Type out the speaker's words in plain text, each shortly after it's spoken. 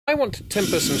I want to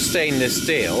temper some stainless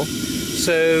steel,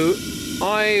 so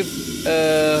I've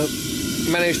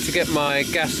managed to get my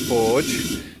gas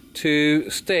forge to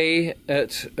stay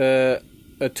at a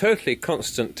totally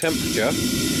constant temperature,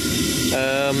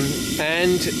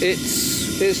 and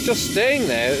it's just staying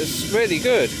there. It's really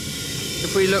good.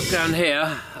 If we look down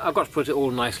here, I've got to put it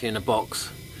all nicely in a box,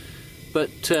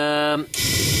 but yes,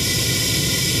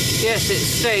 it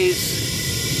stays.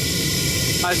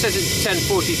 I set it to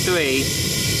 1043,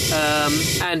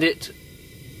 and it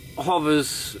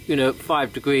hovers, you know,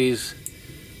 5 degrees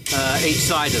each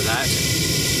side of that,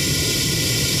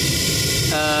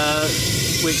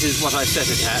 which is what I set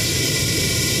it at.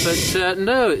 But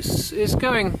no, it's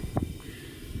going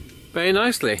very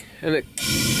nicely, and it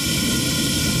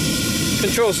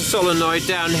controls the solenoid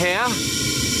down here,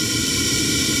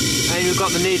 and you've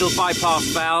got the needle bypass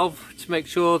valve to make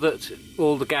sure that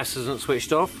all the gas isn't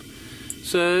switched off.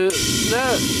 So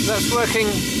no, that's working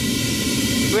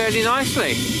really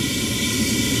nicely.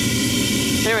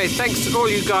 Anyway, thanks to all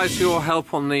you guys for your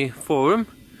help on the forum.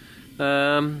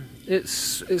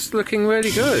 It's looking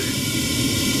really good.